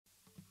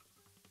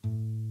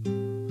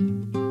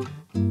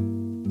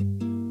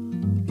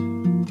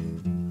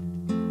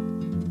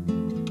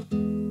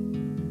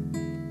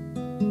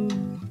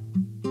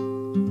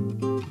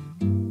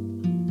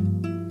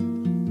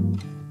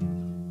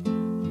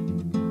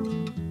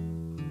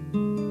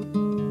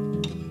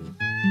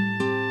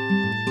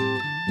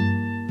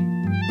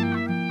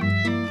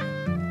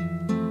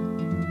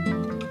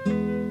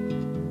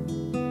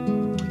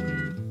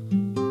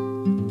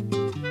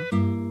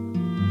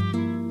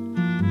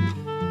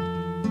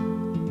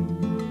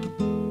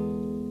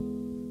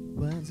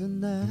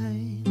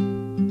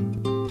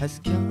has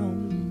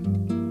come,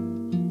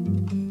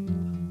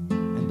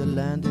 and the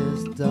land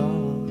is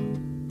dark,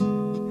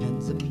 and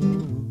the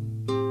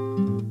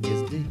moon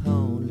is the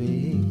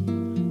only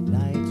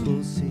light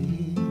we'll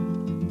see.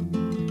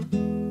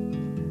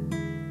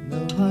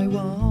 No, I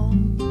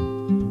won't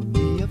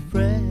be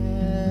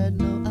afraid.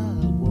 No,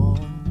 I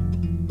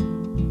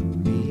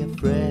won't be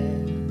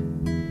afraid.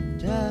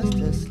 Just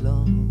as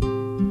long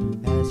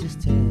as you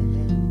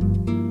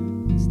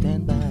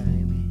stand by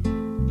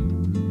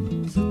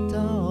me. So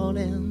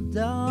darling,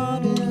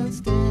 darling,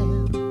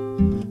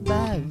 stand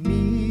by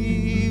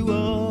me.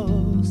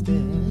 Oh,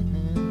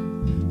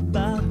 stand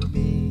by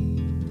me.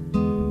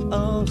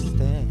 Oh,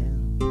 stand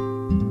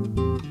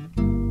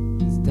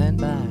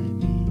by me.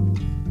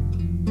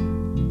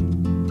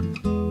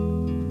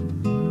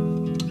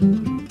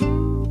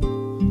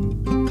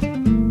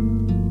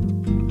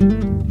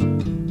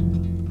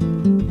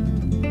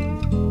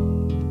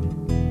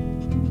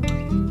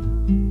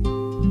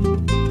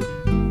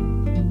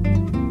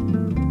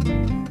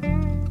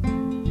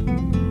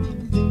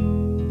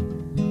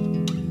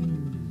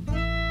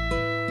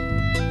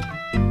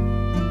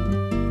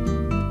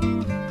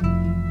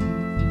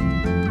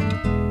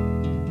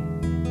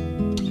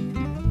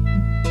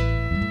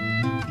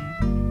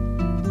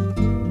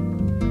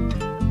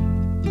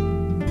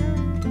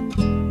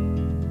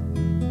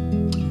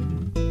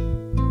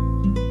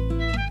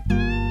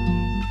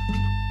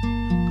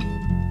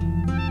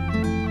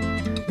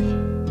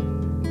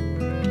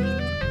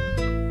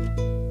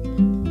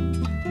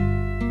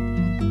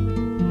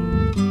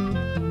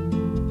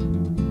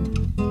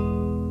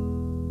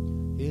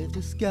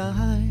 The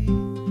sky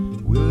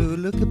will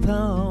look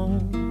upon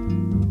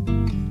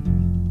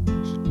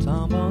should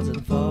tumble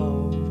and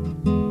fall,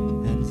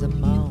 and the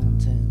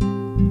mountain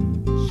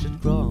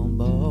should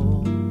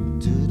crumble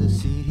to the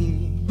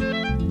sea.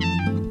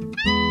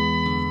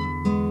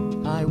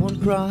 I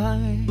won't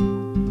cry,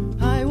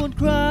 I won't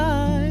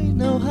cry,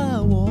 no,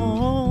 I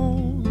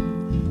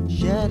won't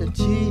shed a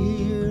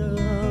tear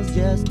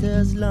just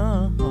as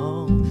long